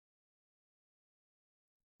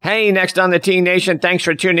Hey, next on the T Nation, thanks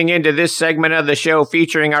for tuning in to this segment of the show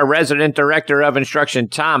featuring our resident director of instruction,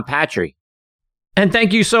 Tom Patri. And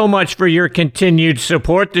thank you so much for your continued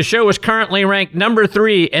support. The show is currently ranked number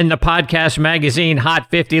 3 in the Podcast Magazine Hot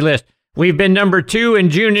 50 list. We've been number 2 in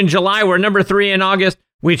June and July. We're number 3 in August.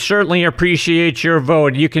 We certainly appreciate your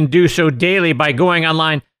vote. You can do so daily by going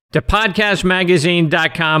online to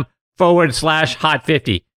podcastmagazine.com/Hot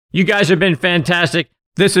 50. You guys have been fantastic.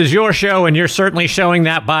 This is your show, and you're certainly showing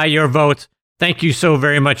that by your votes. Thank you so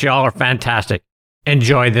very much. Y'all are fantastic.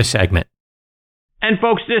 Enjoy this segment. And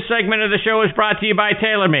folks, this segment of the show is brought to you by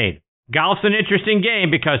TaylorMade. Golf's an interesting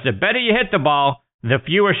game because the better you hit the ball, the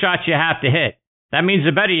fewer shots you have to hit. That means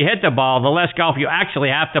the better you hit the ball, the less golf you actually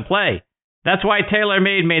have to play. That's why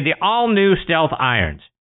TaylorMade made the all-new Stealth Irons.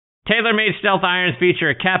 TaylorMade Stealth Irons feature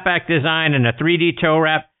a catback design and a 3D toe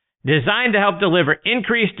wrap designed to help deliver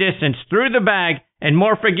increased distance through the bag and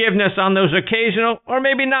more forgiveness on those occasional, or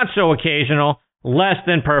maybe not so occasional, less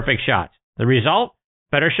than perfect shots. The result?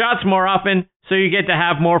 Better shots more often, so you get to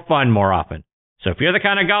have more fun more often. So if you're the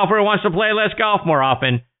kind of golfer who wants to play less golf more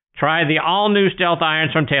often, try the all-new Stealth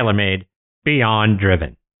Irons from TaylorMade. Beyond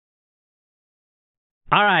driven.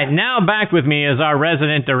 All right, now back with me is our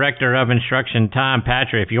resident director of instruction, Tom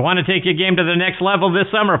Patri. If you want to take your game to the next level this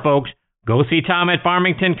summer, folks, go see Tom at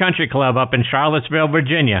Farmington Country Club up in Charlottesville,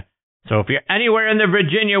 Virginia. So if you're anywhere in the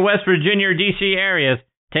Virginia, West Virginia, or D.C. areas,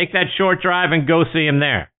 take that short drive and go see him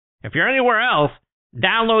there. If you're anywhere else,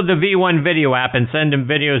 download the V1 video app and send him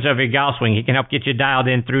videos of your golf swing. He can help get you dialed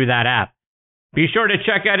in through that app. Be sure to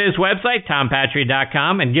check out his website,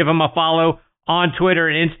 tompatri.com, and give him a follow on Twitter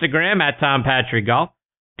and Instagram at TomPatriGolf.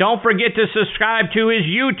 Don't forget to subscribe to his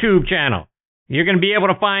YouTube channel. You're going to be able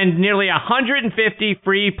to find nearly 150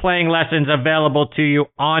 free playing lessons available to you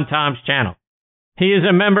on Tom's channel. He is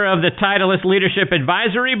a member of the Titleist Leadership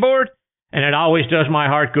Advisory Board, and it always does my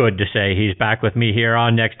heart good to say he's back with me here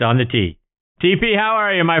on Next on the Tee. TP, how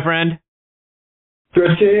are you, my friend?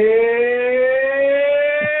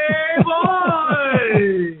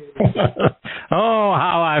 Oh,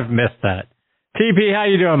 how I've missed that. TP, how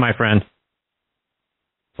you doing, my friend?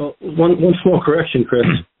 Well, one small correction, Chris.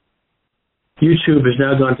 YouTube has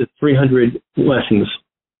now gone to 300 lessons.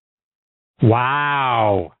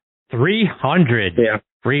 Wow. 300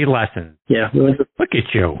 free lessons. Yeah. Look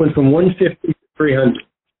at you. Went from 150 to 300.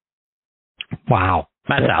 Wow.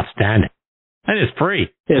 That's outstanding. That is free.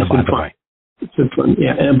 Yeah, by the way. It's been fun.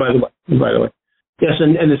 Yeah, and by the way. Yes,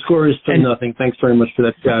 and the score is 10-0. Thanks very much for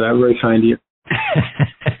that shout out. Very kind of you.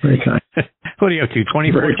 Very kind. What are you up to?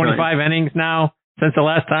 24, 25 innings now since the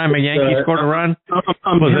last time a Yankee scored a run? Was it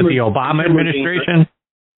the Obama administration?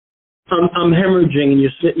 I'm hemorrhaging, and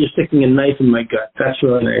you're sticking a knife in my gut. That's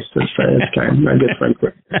really nice. That's kind. My good friend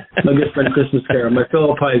Christmas Carol. My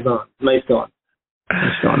pillow pie's on. Nice on.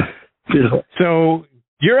 Beautiful. So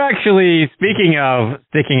you're actually, speaking of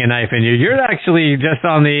sticking a knife in you, you're actually just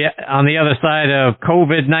on the other side of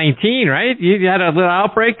COVID-19, right? You had a little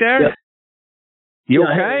outbreak there? Yep. You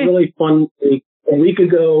okay? I had a really fun week. A week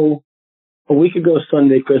ago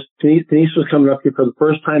Sunday, Chris, Denise was coming up here for the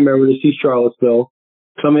first time ever to see Charlottesville.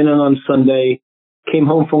 Coming in on Sunday, came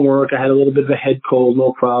home from work. I had a little bit of a head cold,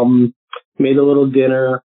 no problem. Made a little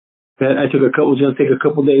dinner. I was going to take a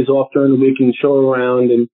couple days off during the week and show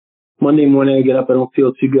around. And Monday morning, I get up. I don't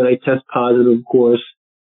feel too good. I test positive, of course.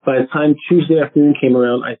 By the time Tuesday afternoon came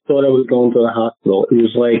around, I thought I was going to the hospital. It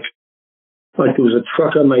was like there was a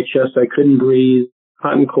truck on my chest. I couldn't breathe.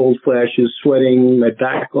 Hot and cold flashes, sweating. My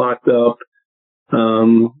back locked up.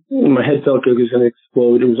 My head felt like it was going to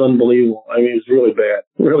explode. It was unbelievable. I mean, it was really bad.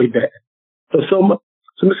 Really bad. So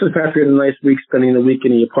Mrs. Patri had a nice week, spending the week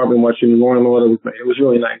in the apartment watching Law and Order with me. It was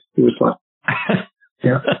really nice. It was fun.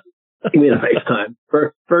 Yeah. We had a nice time.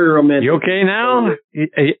 Very romantic. You okay now?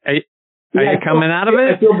 Are you coming out of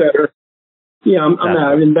it? I feel better. Yeah, I'm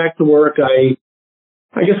out. I've been back to work. I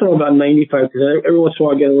guess I'm about 95%. Every once in a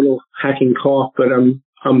while I get a little hacking cough, but I'm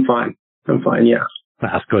fine. I'm fine, yeah.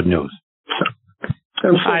 That's good news.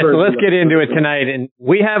 All right, so let's get into it tonight. And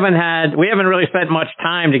we haven't really spent much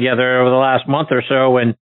time together over the last month or so,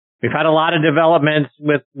 and we've had a lot of developments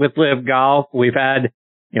with LIV Golf. We've had,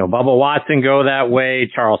 Bubba Watson go that way,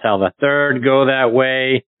 Charles Howell III go that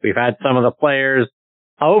way. We've had some of the players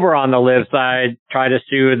over on the LIV side try to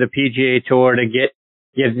sue the PGA Tour to get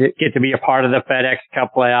to be a part of the FedEx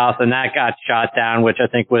Cup playoffs, and that got shot down, which I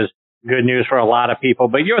think was good news for a lot of people.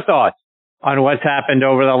 But your thoughts on what's happened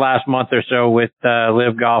over the last month or so with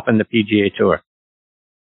LIV Golf and the PGA Tour?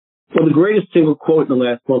 Well, the greatest single quote in the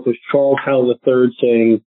last month was Charles Howell III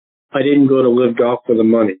saying, "I didn't go to LIV Golf for the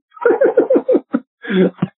money."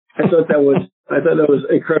 I thought that was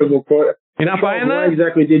an incredible quote. You're not buying that? Where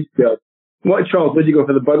exactly did you go? What, Charles? Did you go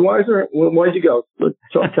for the Budweiser? Where'd you go?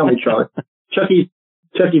 Tell me, Charlie. Chucky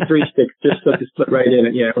 3 sticks just split right in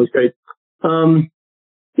it. Yeah, it was great.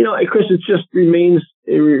 Chris, it just remains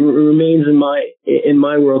in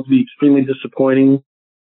my world to be extremely disappointing.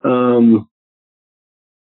 I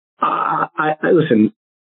listen.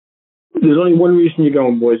 There's only one reason you're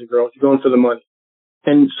going, boys and girls. You're going for the money.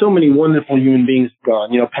 And so many wonderful human beings have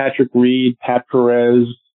gone. Patrick Reed, Pat Perez,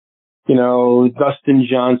 Dustin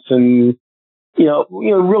Johnson.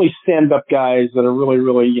 Really stand-up guys that are really,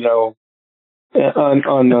 really, guys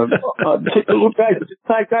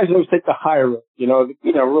always take the higher road.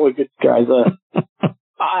 Really good guys.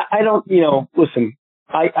 I don't, listen.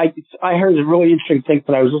 I heard a really interesting thing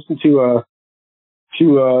when I was listening to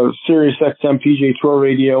Sirius XM PGA Tour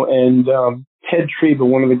Radio, and Ted Treba,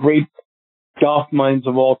 one of the great golf minds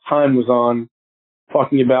of all time, was on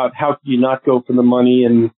talking about how could you not go for the money.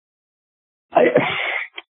 And I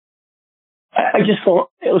just don't,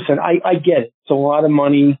 listen, I get it. It's a lot of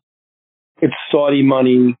money. It's Saudi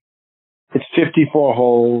money. It's 54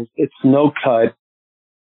 holes. It's no cut.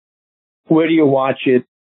 Where do you watch it?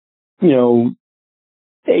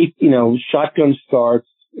 Shotgun starts,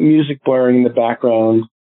 music blaring in the background.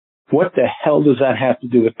 What the hell does that have to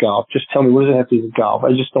do with golf? Just tell me, what does it have to do with golf?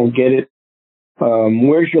 I just don't get it.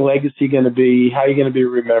 Where's your legacy going to be? How are you going to be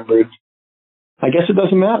remembered? I guess it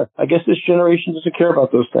doesn't matter. I guess this generation doesn't care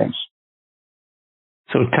about those things.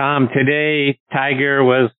 So, Tom, today Tiger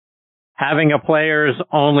was having a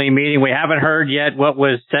players-only meeting. We haven't heard yet what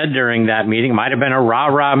was said during that meeting. Might have been a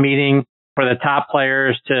rah-rah meeting for the top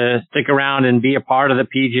players to stick around and be a part of the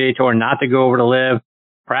PGA Tour, not to go over to LIV.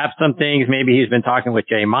 Perhaps some things maybe he's been talking with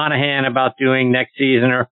Jay Monahan about doing next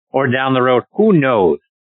season or down the road. Who knows?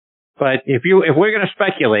 But if we're going to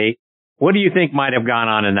speculate, what do you think might have gone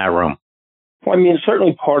on in that room? Well, I mean,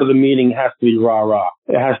 certainly part of the meeting has to be rah-rah.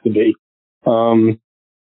 It has to be.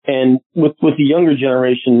 And with the younger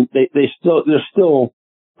generation, they're still,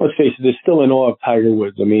 let's face it, they're still in awe of Tiger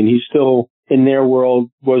Woods. I mean, he's still, in their world,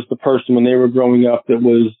 was the person when they were growing up that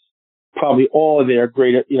was probably all of their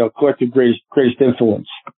collective greatest influence.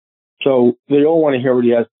 So they all want to hear what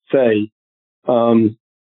he has to say.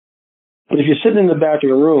 But if you're sitting in the back of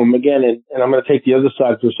the room, again, and I'm going to take the other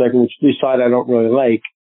side for a second, which the side I don't really like,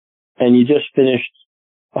 and you just finished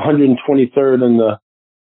 123rd on the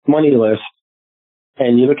money list,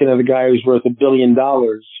 and you're looking at a guy who's worth $1 billion,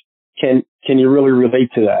 can you really relate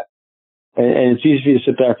to that? And it's easy for you to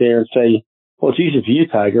sit back there and say, well, it's easy for you,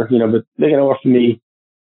 Tiger, but they're going to offer me,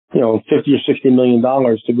 $50 or $60 million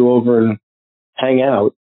to go over and hang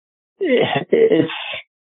out. It's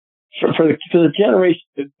for the generation,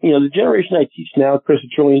 the generation I teach now, Chris,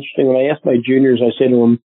 it's really interesting. When I ask my juniors, I say to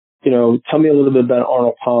them, tell me a little bit about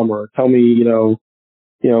Arnold Palmer. Tell me,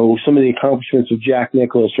 some of the accomplishments of Jack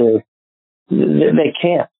Nicklaus, or they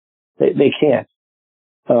can't. They can't.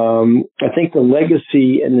 I think the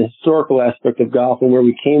legacy and the historical aspect of golf and where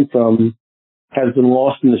we came from has been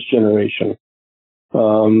lost in this generation.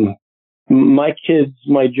 My kids,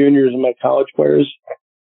 my juniors and my college players,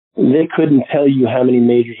 they couldn't tell you how many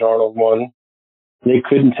majors Arnold won. They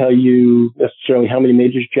couldn't tell you necessarily how many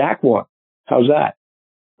majors Jack won. How's that?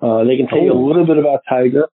 They can tell you a little bit about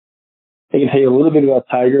Tiger. But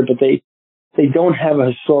they don't have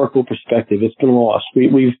a historical perspective. It's been lost.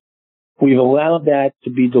 We've allowed that to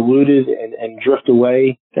be diluted and drift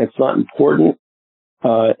away. That's not important.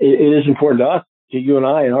 It is important to us, to you and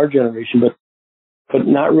I and our generation, but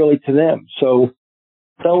not really to them. So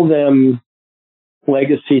sell them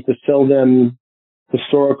legacy, to sell them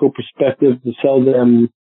historical perspective, to sell them,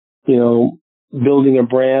 building a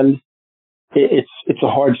brand. It's a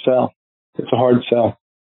hard sell. It's a hard sell.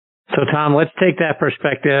 So, Tom, let's take that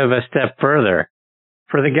perspective a step further.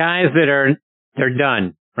 For the guys they're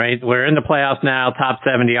done, right? We're in the playoffs now, top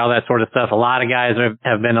 70, all that sort of stuff. A lot of guys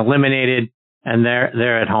have been eliminated, and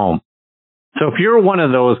they're at home. So if you're one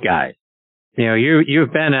of those guys,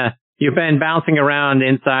 you've been bouncing around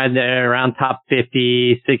inside there, around top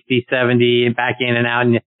 50, 60, 70, and back in and out,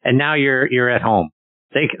 and now you're at home.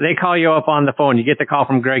 They call you up on the phone. You get the call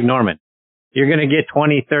from Greg Norman. You're going to get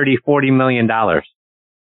 $20, $30, $40 million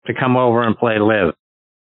to come over and play LIV.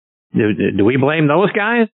 Do we blame those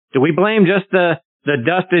guys? Do we blame just the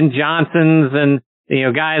Dustin Johnsons and,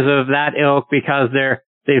 guys of that ilk because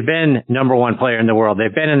they've been number one player in the world.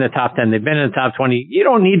 They've been in the top 10. They've been in the top 20. You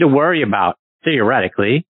don't need to worry about,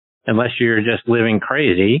 theoretically, unless you're just living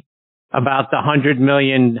crazy, about the 100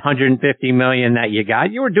 million, 150 million that you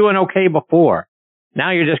got. You were doing okay before.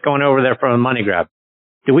 Now you're just going over there for a money grab.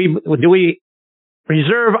 Do we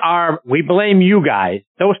reserve we blame you guys,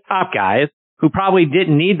 those top guys who probably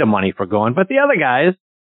didn't need the money for going. But the other guys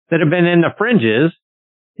that have been in the fringes,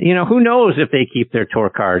 who knows if they keep their tour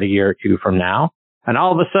card a year or two from now. And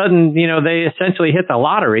all of a sudden, they essentially hit the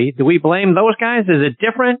lottery. Do we blame those guys? Is it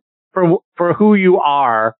different for who you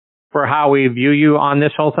are, for how we view you on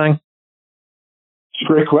this whole thing? It's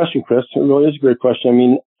a great question, Chris. It really is a great question. I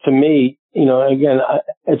mean, to me, again,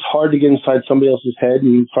 it's hard to get inside somebody else's head,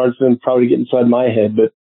 and it's hard for them probably to get inside my head.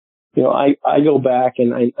 But, I go back,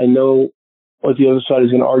 and I know what the other side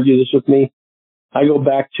is going to argue this with me. I go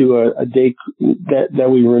back to a day that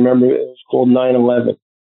we remember. It was called 9/11.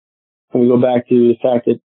 And we go back to the fact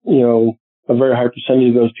that, a very high percentage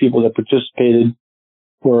of those people that participated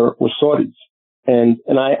were Saudis. And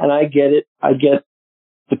I get it. I get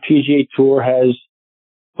the PGA Tour has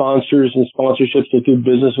sponsors and sponsorships that do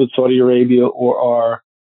business with Saudi Arabia or are,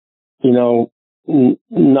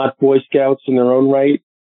 not Boy Scouts in their own right.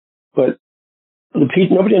 But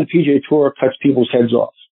nobody on the PGA Tour cuts people's heads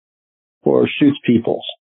off or shoots people's.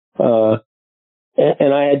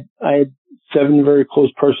 And I had 7 very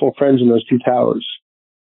close personal friends in those 2 towers.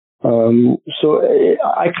 So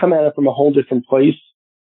I come at it from a whole different place,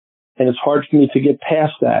 and it's hard for me to get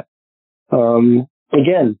past that.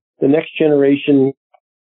 Again, the next generation,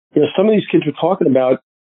 some of these kids we're talking about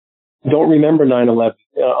don't remember 9/11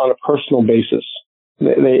 on a personal basis.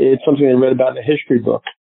 It's something they read about in a history book.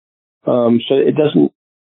 So it doesn't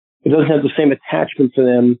have the same attachment to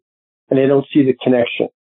them, and they don't see the connection.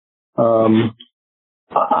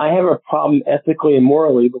 I have a problem ethically and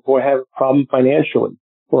morally before I have a problem financially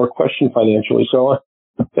or a question financially. So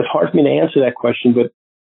it's hard for me to answer that question, but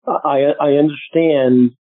I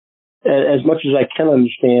understand as much as I can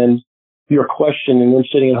understand your question. And then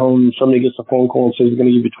sitting at home, somebody gets a phone call and says, we're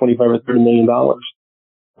going to give you $25 or $30 million.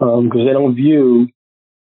 Because they don't view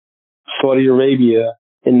Saudi Arabia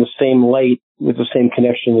in the same light with the same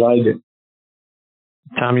connection that I do.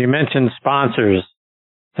 Tom, you mentioned sponsors.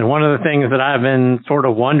 And one of the things that I've been sort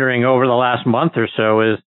of wondering over the last month or so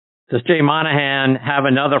is, does Jay Monahan have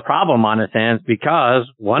another problem on his hands? Because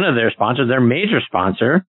one of their sponsors, their major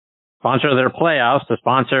sponsor of their playoffs, the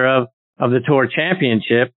sponsor of the Tour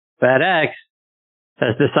Championship, FedEx,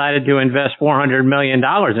 has decided to invest $400 million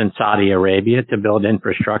in Saudi Arabia to build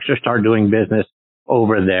infrastructure, start doing business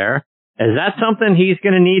over there. Is that something he's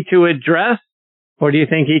going to need to address? Or do you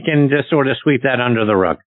think he can just sort of sweep that under the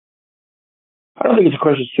rug? I don't think it's a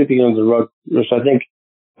question of sweeping it under the rug.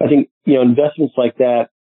 I think investments like that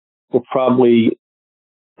were probably,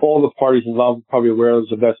 all the parties involved were probably aware of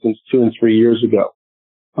those investments 2 and 3 years ago.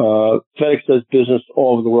 FedEx does business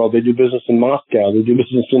all over the world. They do business in Moscow. They do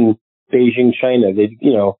business in Beijing, China. They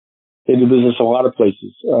do business in a lot of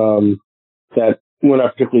places, that we're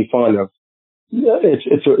not particularly fond of.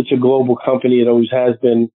 It's a global company. It always has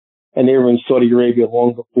been. And they were in Saudi Arabia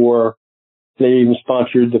long before they even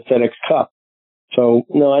sponsored the FedEx Cup. So,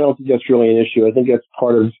 no, I don't think that's really an issue. I think that's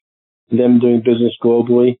part of them doing business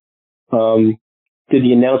globally. Did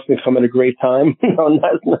the announcement come at a great time? No,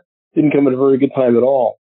 didn't come at a very good time at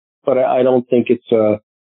all. But I don't think it's an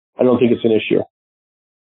issue.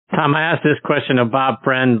 Tom, I asked this question of Bob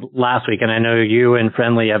Friend last week, and I know you and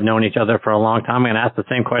Friendly have known each other for a long time. I'm going to ask the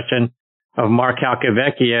same question of Mark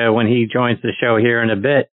Calcavecchia when he joins the show here in a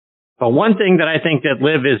bit. But one thing that I think that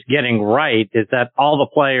LIV is getting right is that all the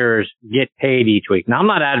players get paid each week. Now, I'm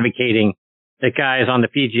not advocating that guys on the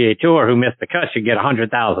PGA Tour who missed the cut should get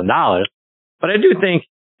 $100,000, but I do think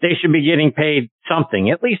they should be getting paid something,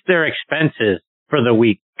 at least their expenses for the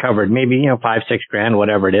week covered, maybe, $5-6 grand,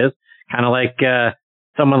 whatever it is. Kind of like,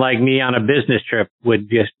 someone like me on a business trip would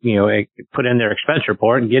just, put in their expense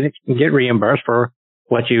report and get reimbursed for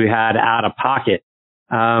what you had out of pocket.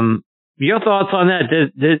 Your thoughts on that?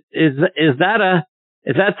 Is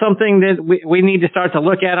that something that we need to start to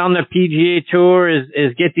look at on the PGA Tour?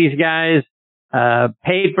 Is get these guys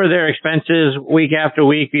paid for their expenses week after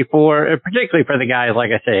week before, particularly for the guys,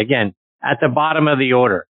 like I say, again, at the bottom of the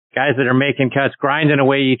order, guys that are making cuts, grinding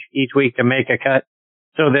away each week to make a cut,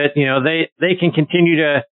 so that they can continue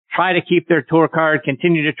to try to keep their tour card,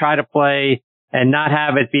 continue to try to play, and not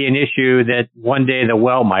have it be an issue that one day the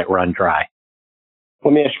well might run dry.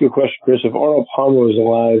 Let me ask you a question, Chris. If Arnold Palmer was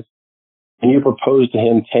alive and you proposed to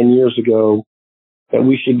him 10 years ago that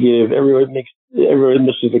we should give everyone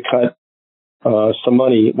misses the cut some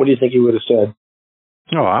money, what do you think he would have said?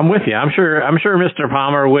 Oh, I'm with you. I'm sure Mr.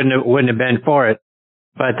 Palmer wouldn't have been for it,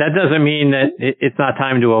 but that doesn't mean that it's not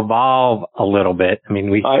time to evolve a little bit. I mean,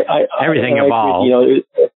 everything evolves.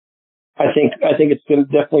 I think it's going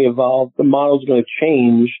to definitely evolve. The model's going to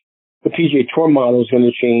change. The PGA Tour model is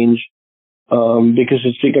going to change. Because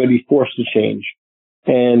it's going to be forced to change.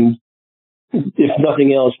 And if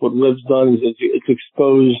nothing else, what LIV's done is it's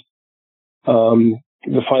exposed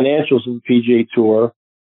the financials of the PGA Tour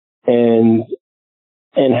and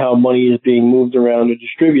how money is being moved around or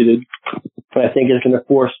distributed. But I think it's going to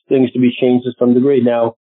force things to be changed to some degree.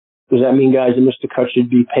 Now, does that mean guys that missed the cut should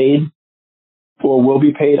be paid or will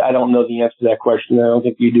be paid? I don't know the answer to that question. I don't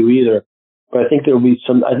think you do either. But I think there'll be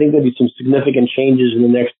some significant changes in the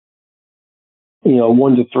next,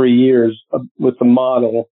 1 to 3 years with the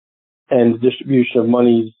model and the distribution of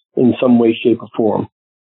money in some way, shape, or form.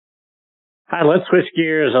 Hi, let's switch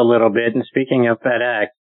gears a little bit. And speaking of FedEx,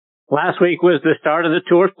 last week was the start of the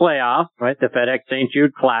Tour's playoff, right? The FedEx St.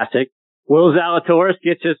 Jude Classic. Will Zalatoris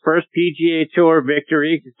gets his first PGA Tour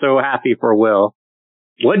victory. So happy for Will.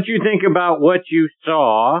 What did you think about what you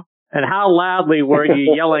saw, and how loudly were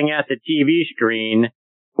you yelling at the TV screen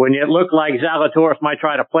when it looked like Zalatoris might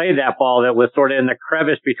try to play that ball that was sort of in the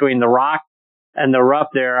crevice between the rock and the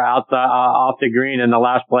rough there off the green in the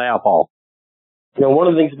last playoff hole? One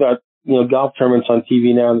of the things about golf tournaments on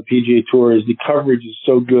TV now and the PGA Tour is the coverage is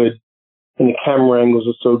so good and the camera angles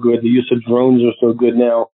are so good. The use of drones are so good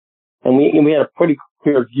now. And we had a pretty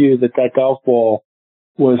clear view that golf ball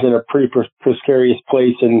was in a pretty precarious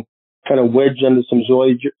place and kind of wedged under some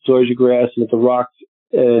zoysia grass and the rocks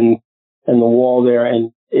and the wall there.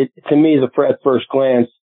 And it, to me, at first glance,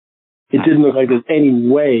 it didn't look like there's any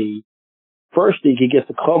way. First, you could get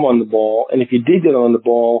the club on the ball. And if you did get on the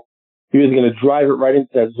ball, you're either going to drive it right into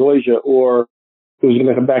that zoysia, or it was going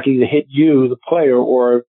to come back and either hit you, the player,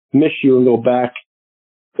 or miss you and go back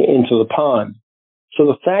into the pond. So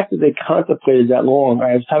the fact that they contemplated that long,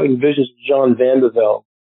 I was having visions of John Vandervelde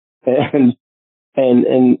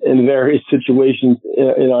and various situations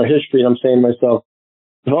in our history. And I'm saying to myself,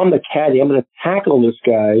 if I'm the caddie, I'm going to tackle this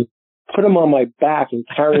guy, put him on my back, and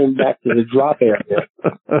carry him back to the drop area.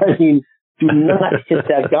 I mean, do not hit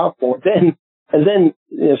that golf ball. And then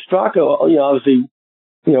Straka, obviously,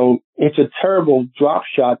 it's a terrible drop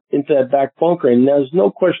shot into that back bunker, and there's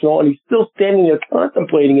no question at all. And he's still standing there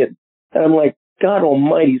contemplating it. And I'm like, God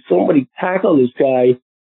Almighty, somebody tackle this guy.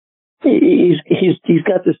 He's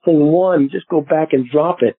got this thing won. Just go back and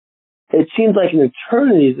drop it. It seems like an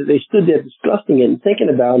eternity that they stood there discussing it and thinking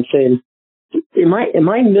about it and saying, am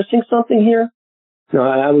I missing something here? No,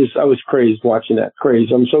 I was crazed watching that.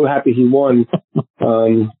 Crazed. I'm so happy he won.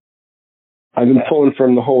 I've been pulling for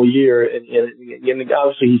him the whole year, and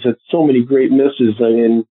obviously he's had so many great misses,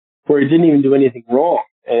 where he didn't even do anything wrong,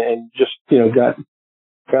 and just got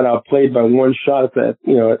outplayed by one shot at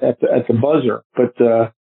the buzzer. But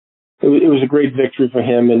it was a great victory for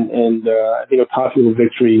him, and I think a popular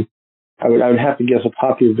victory. I would have to guess a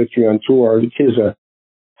popular victory on tour. The kid is a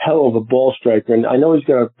hell of a ball striker, and I know he's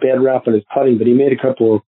got a bad rap on his putting, but he made a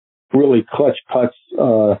couple of really clutch putts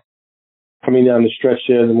coming down the stretch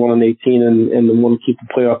there, the one on 18 and the one to keep the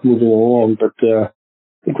playoff moving along. But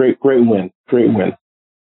great win.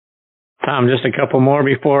 Tom, just a couple more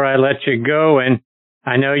before I let you go. And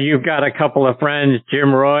I know you've got a couple of friends,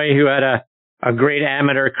 Jim Roy, who had a great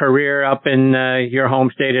amateur career up in your home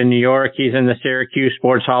state of New York. He's in the Syracuse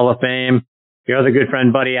Sports Hall of Fame. Your other good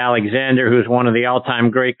friend, Buddy Alexander, who's one of the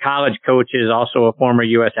all-time great college coaches, also a former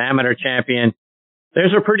U.S. amateur champion.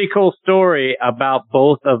 There's a pretty cool story about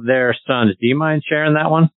both of their sons. Do you mind sharing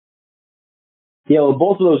that one? Yeah, well,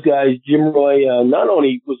 both of those guys, Jim Roy, not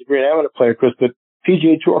only was a great amateur player, Chris, but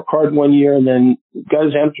PGA Tour card 1 year and then got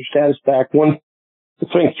his amateur status back. Won, I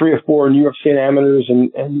think, 3 or 4 New York State amateurs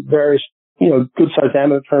and various, good-sized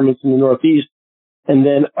amateur tournaments in the Northeast. And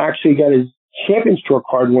then actually got his Champions Tour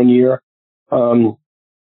card 1 year. And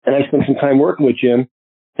I spent some time working with Jim.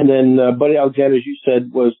 And then Buddy Alexander, as you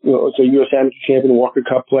said, was a U.S. Amateur champion, Walker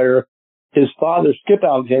Cup player. His father, Skip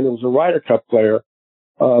Alexander, was a Ryder Cup player.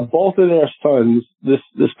 Both of their sons this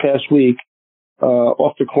past week,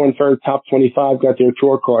 off the Korn Ferry Top 25, got their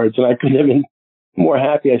tour cards, and I couldn't have been more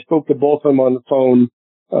happy. I spoke to both of them on the phone,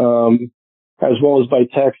 as well as by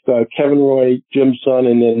text. Kevin Roy, Jim's son,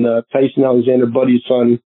 and then Tyson Alexander, Buddy's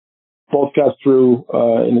son, both got through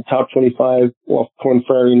in the top 25 off Korn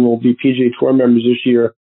Ferry and will be PGA Tour members this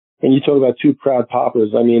year. And you talk about two proud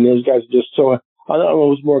papas. I mean, those guys are just so. I don't know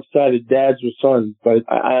who's more excited, dads or sons, but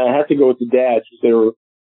I had to go with the dads because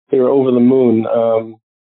they were over the moon.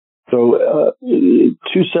 So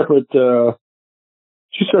two separate paths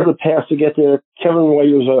to get there. Kevin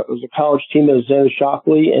Roy was a college teammate of Xander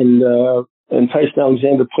Schauffele, and Tyson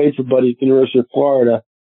Alexander played for Buddy at the University of Florida.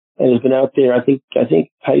 And has been out there. I think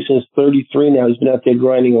Tyson is 33 now. He's been out there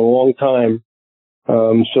grinding a long time.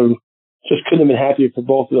 So just couldn't have been happier for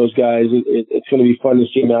both of those guys. It's going to be fun to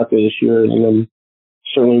see them out there this year, and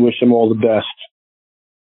certainly wish them all the best.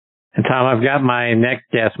 And Tom, I've got my next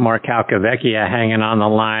guest, Mark Calcavecchia, hanging on the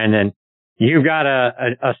line, and you've got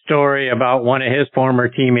a story about one of his former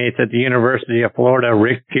teammates at the University of Florida,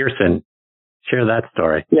 Rick Pearson. Share that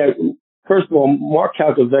story. Yeah, first of all, Mark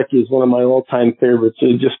Calcavecchia is one of my all-time favorites.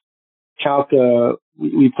 Just Calca,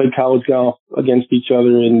 we played college golf against each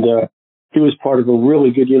other, and he was part of a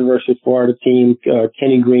really good University of Florida team.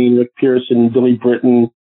 Kenny Green, Rick Pearson, Billy Britton,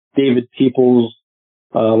 David Peoples,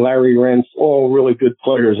 Larry Rentz, all really good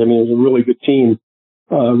players. I mean, it was a really good team.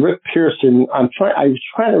 Rick Pearson, I was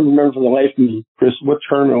trying to remember for the life of me, Chris, what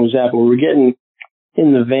tournament it was at, but we were getting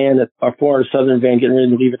in the van, at our Florida Southern van, getting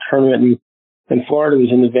ready to leave a tournament, and Florida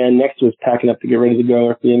was in the van next to us, packing up to get ready to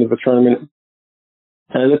go at the end of the tournament.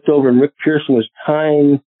 And I looked over, and Rick Pearson was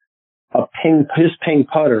tying his ping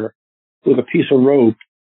putter with a piece of rope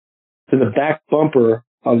to the back bumper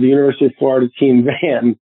of the University of Florida team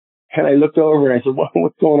van. And I looked over and I said,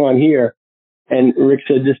 what's going on here? And Rick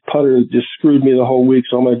said, this putter just screwed me the whole week,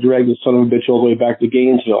 so I'm going to drag this son of a bitch all the way back to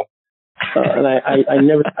Gainesville. And I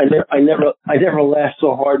never laughed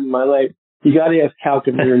so hard in my life. You got to ask Calc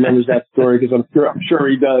if he remembers that story, because I'm sure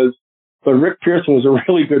he does. But Rick Pearson was a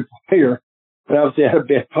really good player, and obviously had a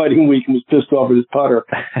bad fighting week and was pissed off with his putter.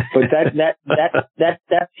 But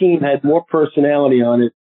that team had more personality on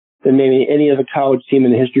it than maybe any other college team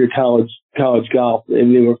in the history of college golf.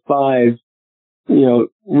 And there were 5,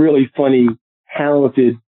 really funny,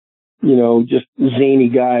 talented, just zany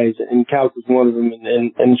guys, and Calc was one of them,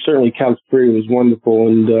 and certainly Calc's career was wonderful,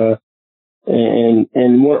 and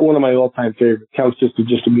one of my all-time favorites. Calc's just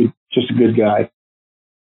a good guy.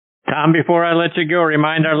 Tom, before I let you go,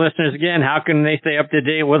 remind our listeners again, how can they stay up to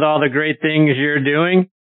date with all the great things you're doing?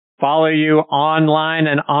 Follow you online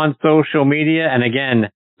and on social media, and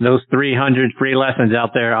again, those 300 free lessons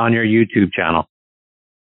out there on your YouTube channel.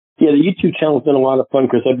 Yeah, the YouTube channel has been a lot of fun,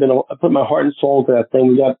 Chris. I put my heart and soul to that thing.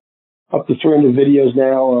 We got up to 300 videos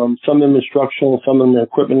now. Some of them instructional, some of them are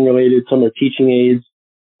equipment related, some are teaching aids.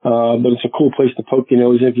 But it's a cool place to poke your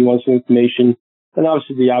nose in if you want some information. And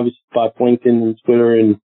obviously the obvious spots, LinkedIn and Twitter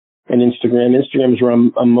and Instagram. Instagram is where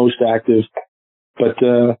I'm most active. But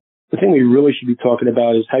the thing we really should be talking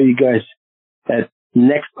about is how you guys at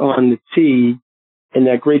Next on the Tee and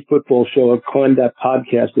that great football show have climbed that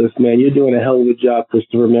podcast list, man. You're doing a hell of a job,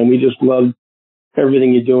 Christopher, man. We just love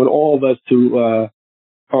everything you're doing. All of us who are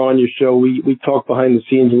on your show, we talk behind the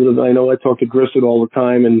scenes a little bit. I know I talk to Grisset all the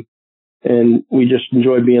time, and we just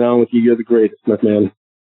enjoy being on with you. You're the greatest, my man.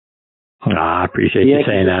 I appreciate you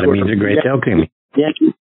saying that. It means a great deal to me.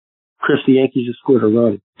 Chris, the Yankees just scored a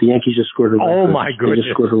run. Oh, my goodness. They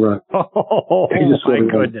just scored a run. Oh, my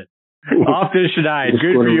goodness. Off to Schneid.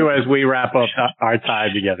 Good for you as we wrap up our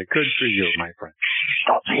time together. Good for you, my friend.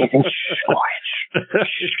 Don't say anything.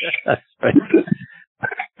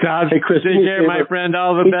 Tom, hey, Chris, take care, my friend.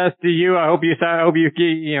 All the best to you. I hope you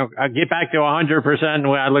get back to 100%. And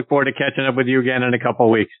I look forward to catching up with you again in a couple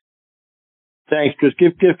of weeks. Thanks, Chris.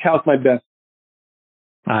 Give Cal my best.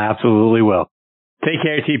 I absolutely will. Take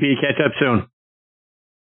care, TP. Catch up soon.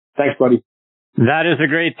 Thanks, buddy. That is the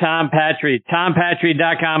great Tom Patri.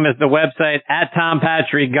 TomPatri.com is the website. At Tom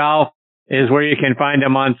Patri Golf is where you can find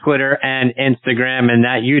him on Twitter and Instagram, and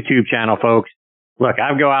that YouTube channel, folks. Look,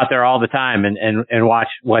 I go out there all the time and watch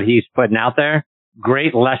what he's putting out there.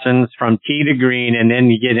 Great lessons from tee to green, and then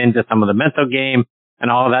you get into some of the mental game and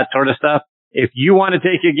all of that sort of stuff. If you want to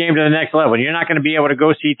take your game to the next level, you're not going to be able to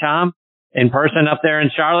go see Tom in person up there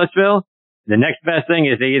in Charlottesville. The next best thing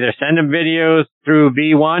is to either send him videos through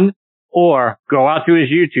V1 or go out to his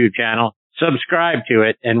YouTube channel, subscribe to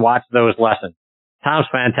it, and watch those lessons. Tom's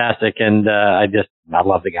fantastic, and I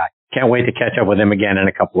love the guy. Can't wait to catch up with him again in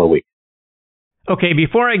a couple of weeks. Okay,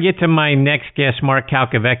 before I get to my next guest, Mark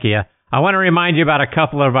Calcavecchia, I want to remind you about a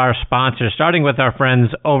couple of our sponsors, starting with our friends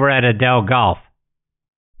over at LIV Golf.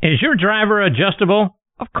 Is your driver adjustable?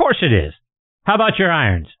 Of course it is. How about your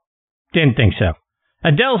irons? Didn't think so.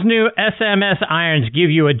 LIV's new SMS irons give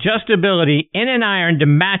you adjustability in an iron to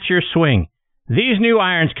match your swing. These new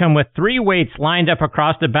irons come with 3 weights lined up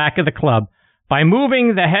across the back of the club. By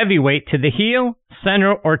moving the heavy weight to the heel,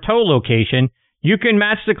 center, or toe location, you can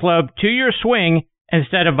match the club to your swing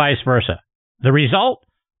instead of vice versa. The result?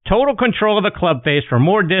 Total control of the club face for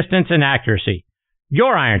more distance and accuracy.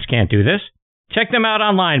 Your irons can't do this. Check them out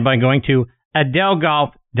online by going to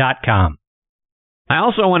adelgolf.com. I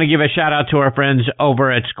also want to give a shout out to our friends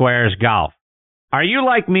over at Squares Golf. Are you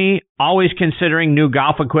like me, always considering new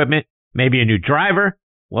golf equipment, maybe a new driver?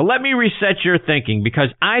 Well, let me reset your thinking because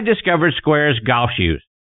I discovered Squares golf shoes.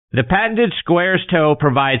 The patented Squares toe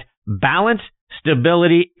provides balance,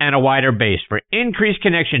 stability, and a wider base for increased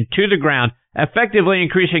connection to the ground, effectively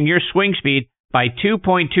increasing your swing speed by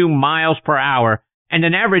 2.2 miles per hour and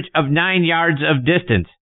an average of 9 yards of distance.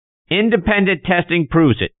 Independent testing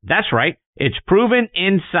proves it. That's right. It's proven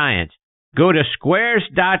in science. Go to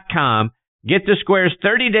squares.com, get the Squares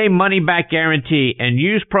 30-day money-back guarantee, and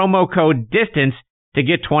use promo code DISTANCE to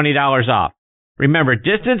get $20 off. Remember,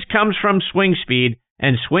 distance comes from swing speed,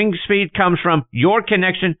 and swing speed comes from your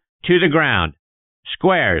connection to the ground.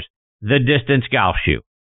 Squares, the distance golf shoe.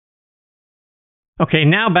 Okay,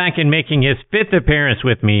 now back in making his 5th appearance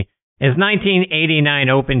with me is 1989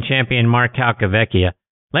 Open champion Mark Calcavecchia.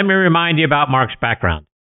 Let me remind you about Mark's background.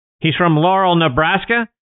 He's from Laurel, Nebraska.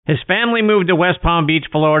 His family moved to West Palm Beach,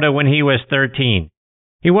 Florida when he was 13.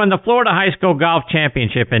 He won the Florida High School Golf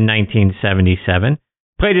Championship in 1977,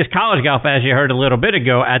 played his college golf, as you heard a little bit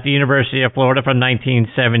ago, at the University of Florida from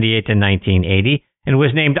 1978 to 1980, and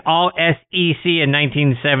was named All-SEC in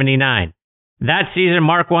 1979. That season,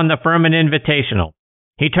 Mark won the Furman Invitational.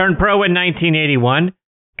 He turned pro in 1981,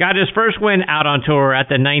 got his first win out on tour at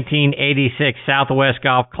the 1986 Southwest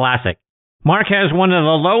Golf Classic. Mark has one of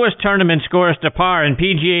the lowest tournament scores to par in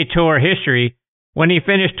PGA Tour history when he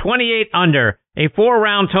finished 28 under, a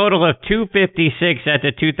 4-round total of 256 at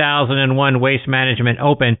the 2001 Waste Management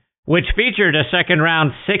Open, which featured a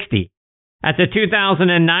second-round 60. At the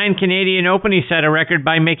 2009 Canadian Open, he set a record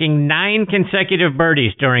by making 9 consecutive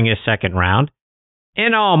birdies during his second round.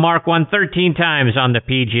 In all, Mark won 13 times on the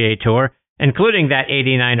PGA Tour, including that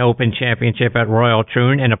 89 Open Championship at Royal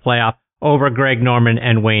Troon in a playoff over Greg Norman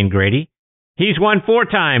and Wayne Grady. He's won 4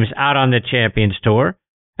 times out on the Champions Tour,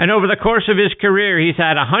 and over the course of his career, he's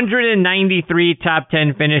had 193 top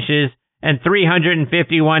 10 finishes and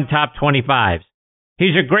 351 top 25s.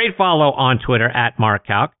 He's a great follow on Twitter at Mark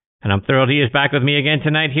Calc, and I'm thrilled he is back with me again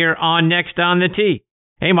tonight here on Next on the Tee.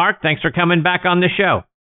 Hey, Mark, thanks for coming back on the show.